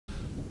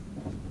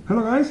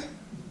Hello guys,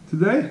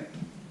 today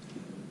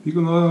we're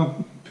gonna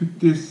put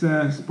this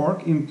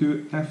Spark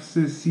into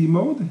FCC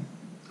mode.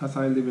 As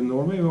I live in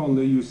Norway, we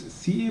only use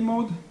CE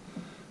mode.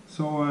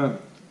 So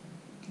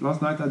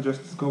last night I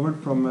just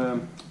discovered from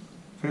a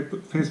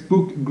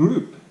Facebook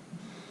group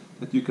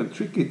that you can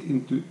trick it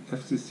into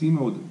FCC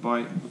mode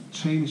by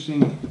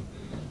changing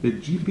the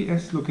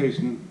GPS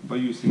location by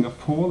using a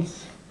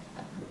false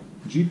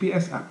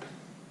GPS app.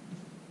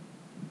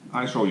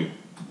 I show you.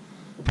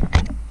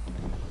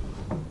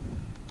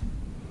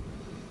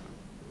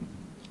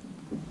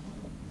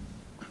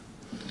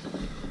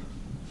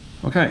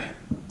 Okay,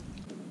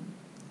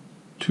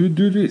 to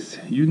do this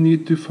you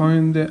need to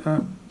find the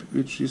app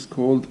which is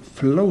called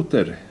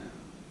Floater,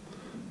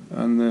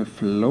 and the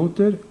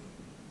Floater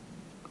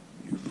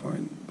you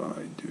find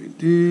by doing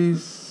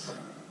this.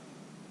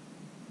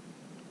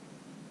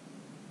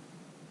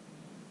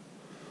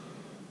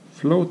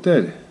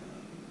 Floater,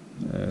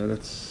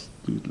 let's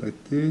do it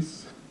like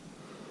this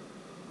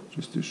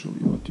just to show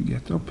you what you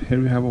get up. Here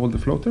we have all the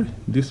floater.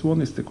 This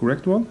one is the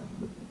correct one.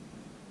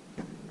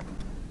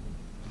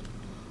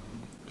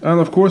 And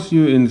of course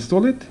you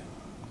install it,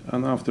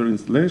 and after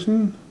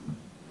installation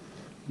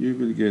you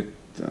will get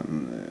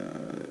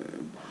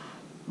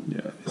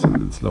yeah, it's a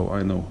little slow,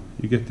 I know.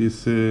 You get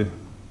this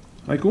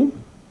icon,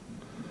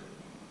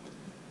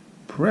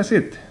 press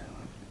it,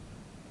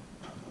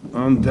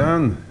 and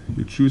then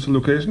you choose a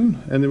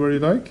location anywhere you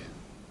like.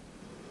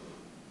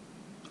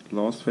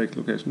 Last fake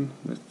location,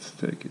 let's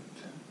take it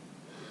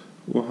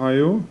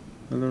Ohio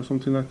or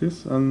something like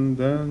this, and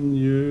then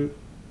you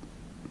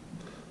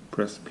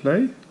press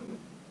play.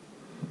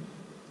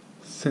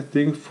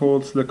 Setting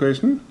false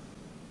location,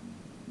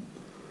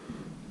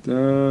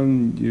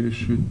 then you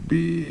should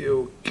be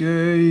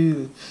okay.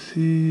 Let's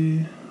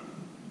see,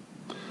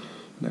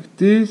 like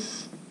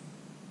this,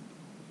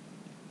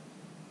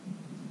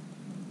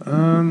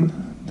 and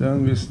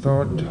then we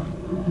start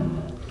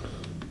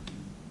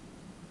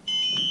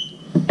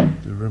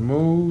the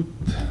remote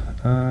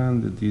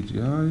and the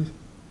DJI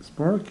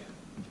Spark.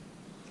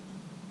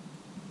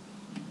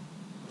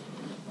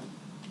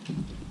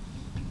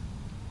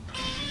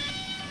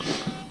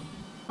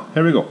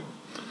 Here we go.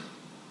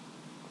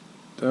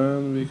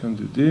 Then we can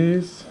do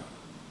this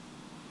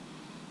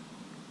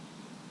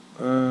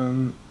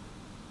and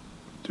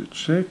to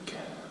check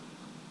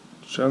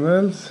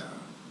channels,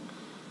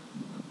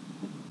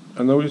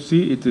 and now you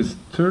see it is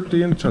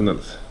 13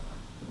 channels,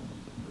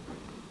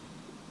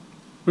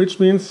 which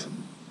means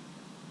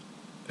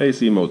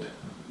AC mode.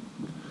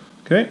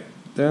 Okay,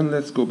 then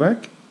let's go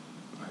back,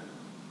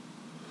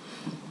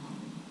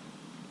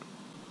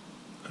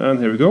 and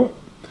here we go.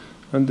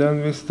 And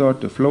then we start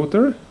the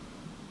floater.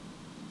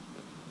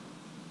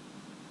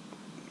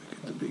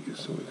 Make it bigger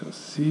so we can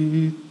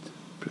see it.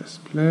 Press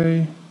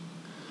play.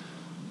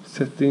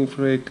 Setting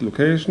fake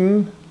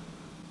location.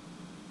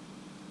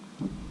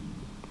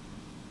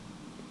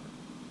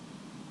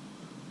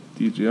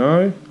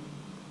 DJI.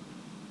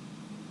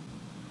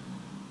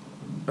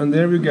 And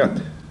there we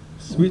get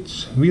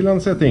switch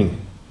VLAN setting.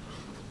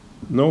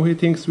 Now he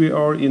thinks we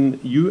are in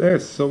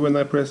US, so when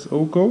I press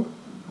OK,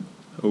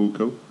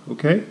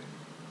 okay,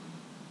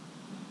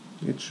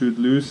 it should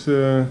lose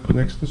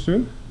connection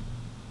soon.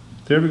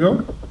 There we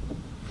go.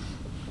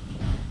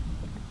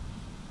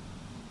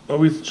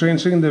 Now it's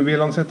changing the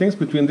VLAN settings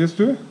between these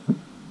two.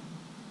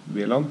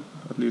 VLAN,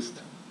 at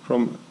least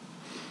from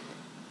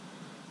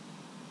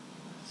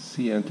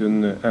CN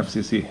to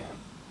FCC.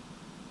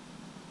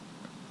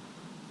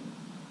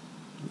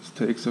 This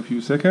takes a few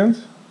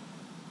seconds.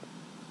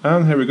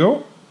 And here we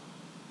go.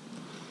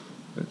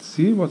 Let's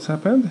see what's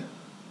happened.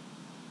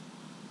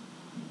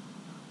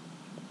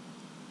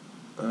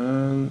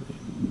 And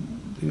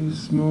in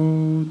this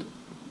mode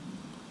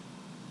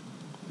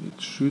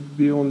it should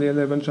be only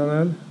 11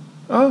 channels.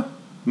 Ah,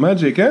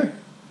 magic, eh?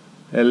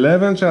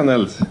 11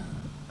 channels,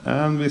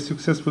 and we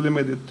successfully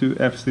made it to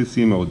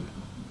FCC mode,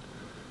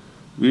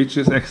 which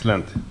is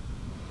excellent.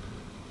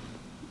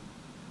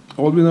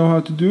 All we know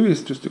how to do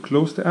is just to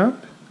close the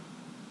app,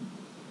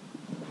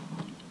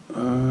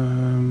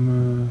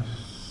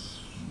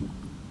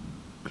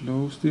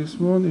 close this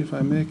one. If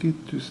I make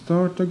it to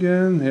start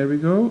again, here we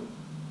go.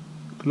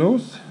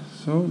 Close.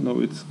 So now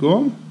it's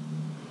gone.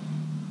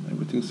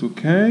 Everything's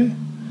okay.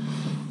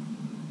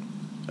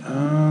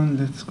 And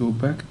let's go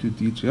back to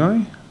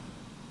DJI.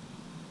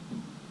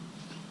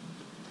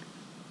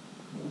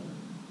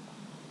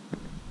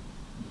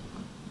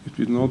 It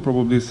will now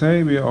probably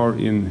say we are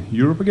in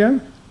Europe again.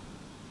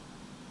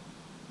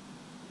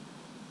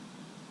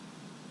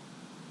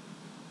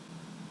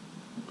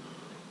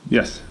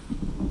 Yes.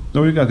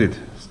 Now we got it.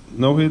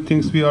 Now he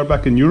thinks we are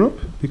back in Europe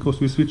because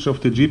we switched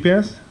off the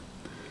GPS.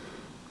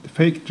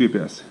 Fake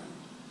GPS.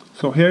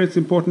 So here it's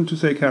important to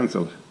say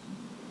cancel,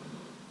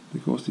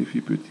 because if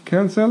you put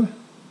cancel,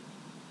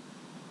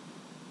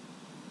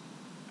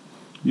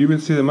 you will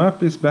see the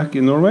map is back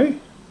in Norway.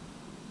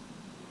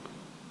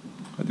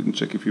 I didn't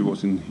check if it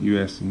was in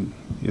US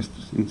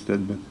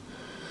instead, but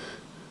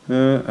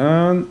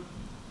and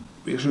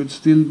we should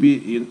still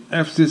be in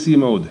FCC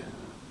mode.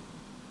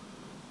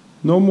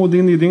 No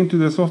modding needing to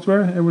the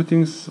software,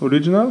 everything's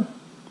original,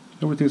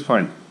 everything's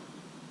fine.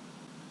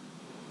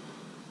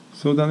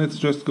 So then it's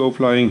just go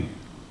flying.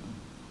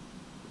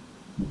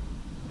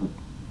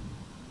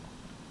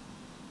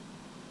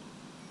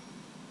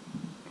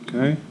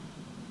 Okay.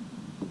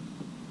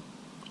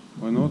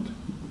 Why not?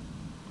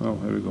 Oh,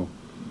 here we go.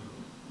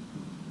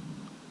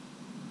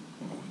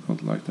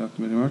 Don't like that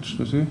very much,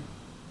 you see.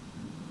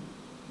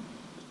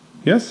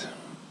 Yes,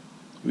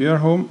 we are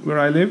home where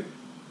I live.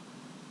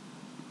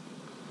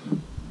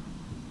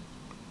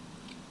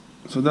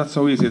 So that's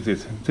how easy it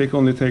is.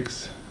 Only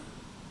takes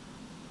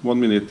 1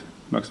 minute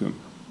maximum.